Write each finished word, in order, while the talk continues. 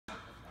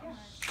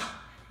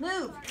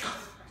Move.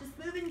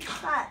 Just move in your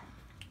spot.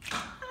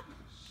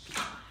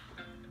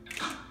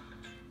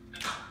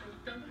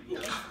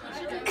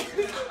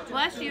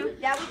 Bless you.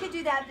 Yeah, we could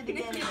do that at the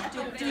beginning.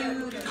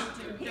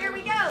 Here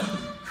we go.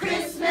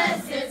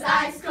 Christmas is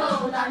ice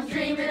cold, I'm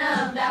dreaming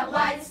of that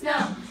white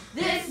snow.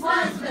 This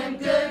one's for them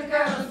good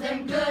girls,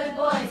 them good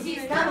boys.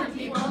 He's coming,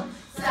 people,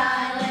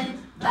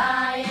 styling,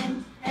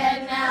 buying,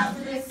 heading out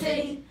to the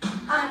city.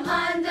 I'm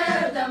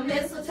under the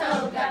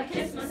mistletoe, gotta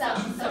kiss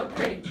myself, I'm so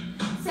pretty.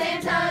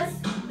 Santa's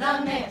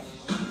the man,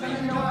 from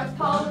the North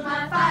Pole to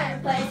my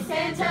fireplace.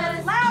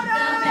 Santa's Louder!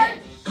 the man,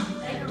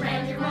 like a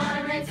reindeer on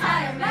a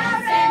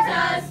retirement.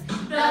 Santa's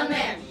the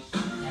man,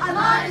 I'm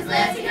on his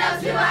list, he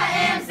knows who I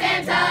am.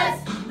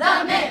 Santa's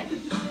the man,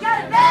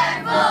 got a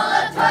bag full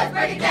of toys,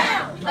 break it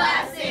down.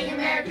 Last sing a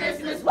Merry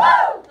Christmas,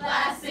 woo!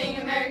 Last sing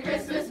a Merry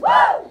Christmas,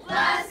 woo!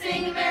 Last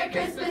sing a Merry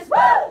Christmas,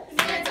 woo!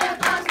 Santa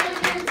Claus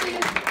gonna give it to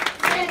you.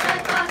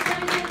 Santa Claus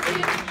gonna give it to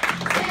you.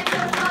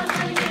 Santa Claus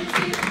gonna give it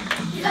to you.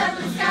 He's up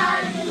in the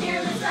sky, you can hear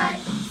him inside.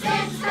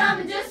 Santa's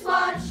coming, just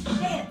watch.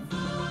 Dance.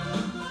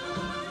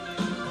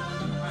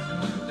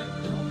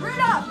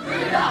 Rudolph.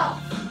 Rudolph.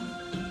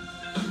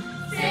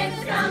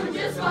 Santa's coming,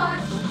 just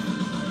watch.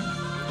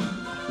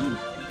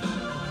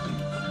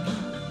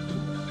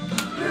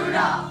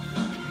 Rudolph.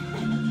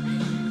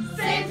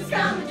 Santa's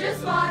coming,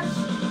 just watch.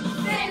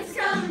 Santa's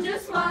coming,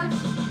 just watch.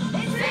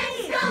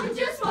 Santa's coming,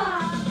 just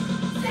watch.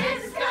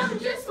 Santa's coming,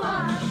 just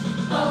watch.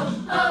 Ho,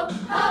 ho,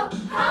 ho,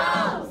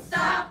 ho.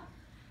 Stop.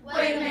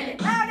 Wait a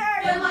minute. Louder.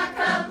 Fill my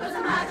cup, put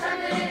some hot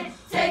chocolate in it.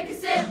 Take a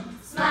sip,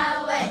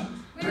 smile away.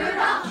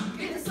 Rudolph,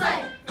 get the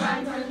sleigh.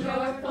 Riding from the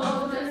North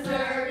Pole,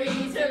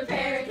 Missouri to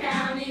Perry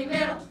County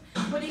Middle.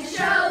 When he shows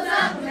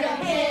up, we're gonna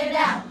hand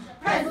out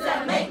presents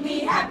that'll make me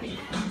happy.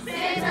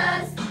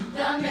 Santa's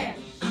the man,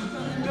 from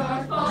the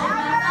North Pole to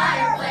my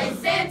fireplace.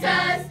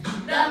 Santa's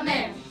the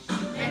man,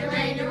 and a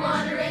reindeer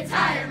on a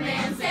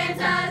retirement.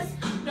 Santa's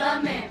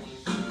the man,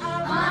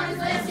 I'm on his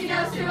list, he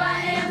knows who I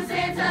am.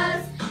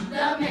 Santa's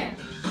the man,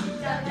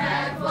 got a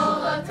bag full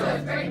of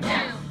toys, break it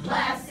down.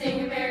 Last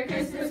sing a Merry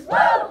Christmas,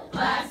 woo!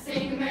 Last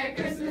sing a Merry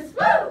Christmas,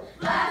 woo!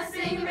 Last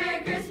sing a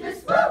Merry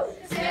Christmas, woo!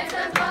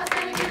 Santa Claus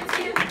gonna give it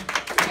to you.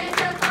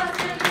 Santa Claus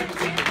gonna give it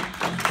to you.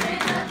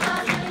 Santa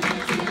Claus gonna give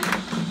it to you.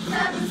 He's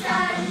up in the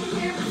sky, you can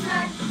hear him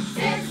inside.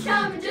 Santa's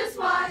coming, just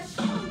watch.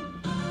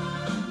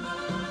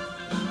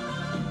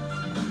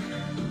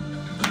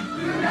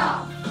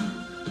 Rudolph.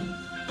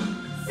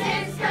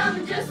 Santa's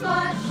coming, just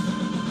watch.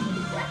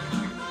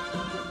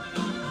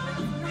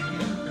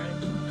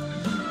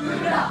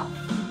 Rudolph.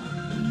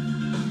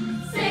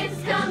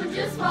 Santa's coming,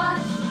 just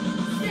watch.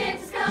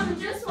 Santa's coming,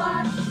 just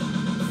watch.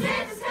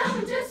 Santa's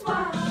coming, just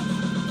watch.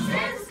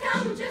 Santa's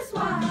coming, just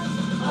watch.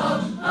 Ho,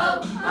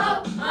 ho,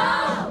 ho,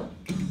 ho!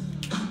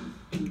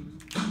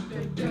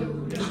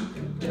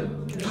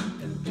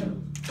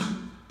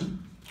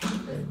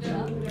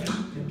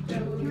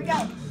 Here we go.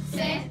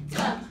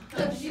 Santa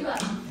hooks you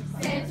up.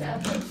 Santa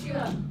hooks you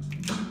up.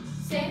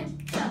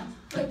 Santa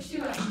hooks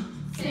you up.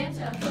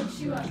 Santa hooks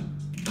you up.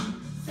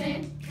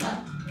 Santa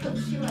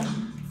hooks you up.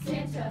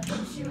 Santa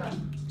hooks you up.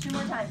 Two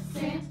more times.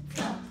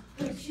 Santa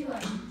hooks you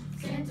up.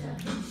 Santa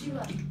hooks you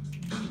up.